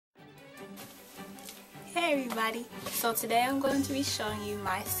Hey everybody! So today I'm going to be showing you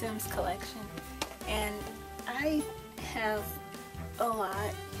my Sims collection, and I have a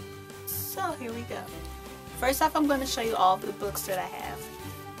lot. So here we go. First off, I'm going to show you all of the books that I have.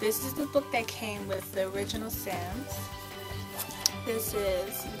 This is the book that came with the original Sims. This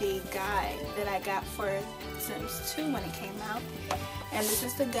is the guide that I got for Sims 2 when it came out, and this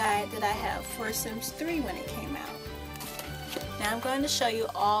is the guide that I have for Sims 3 when it came out. Now I'm going to show you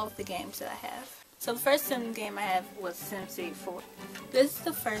all of the games that I have. So the first Sims game I have was SimCity 4. This is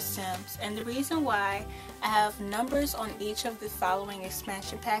the first Sims, and the reason why I have numbers on each of the following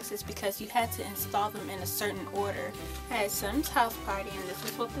expansion packs is because you had to install them in a certain order. I had Sims House Party, and this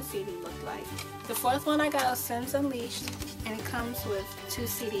is what the CD looked like. The fourth one I got was Sims Unleashed, and it comes with 2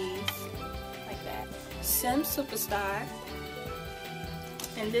 CDs, like that. Sims Superstar,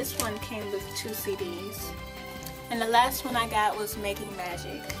 and this one came with 2 CDs. And the last one I got was Making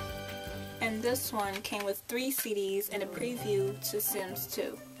Magic. And this one came with 3 CDs and a preview to Sims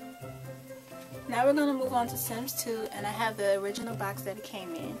 2. Now we're going to move on to Sims 2, and I have the original box that it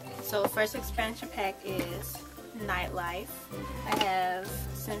came in. So the first expansion pack is Nightlife. I have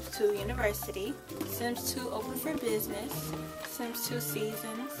Sims 2 University, Sims 2 Open for Business, Sims 2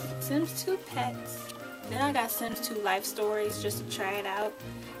 Seasons, Sims 2 Pets. Then I got Sims 2 Life Stories just to try it out.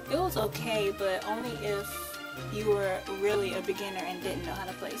 It was okay, but only if you were really a beginner and didn't know how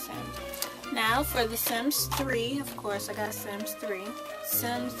to play Sims. Now for the Sims 3, of course I got Sims 3,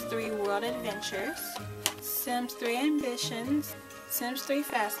 Sims 3 World Adventures, Sims 3 Ambitions, Sims 3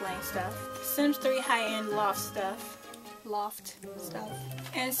 Fast Lane stuff, Sims 3 High-End Loft stuff,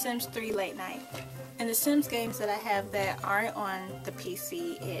 and Sims 3 Late Night. And the Sims games that I have that aren't on the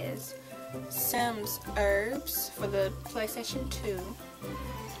PC is Sims Herbs for the PlayStation 2,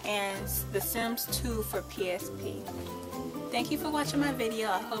 and The Sims 2 for PSP. Thank you for watching my video.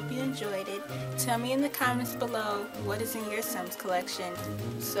 I hope you enjoyed it. Tell me in the comments below what is in your Sims collection.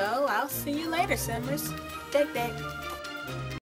 So I'll see you later, Simmers. Deck deck.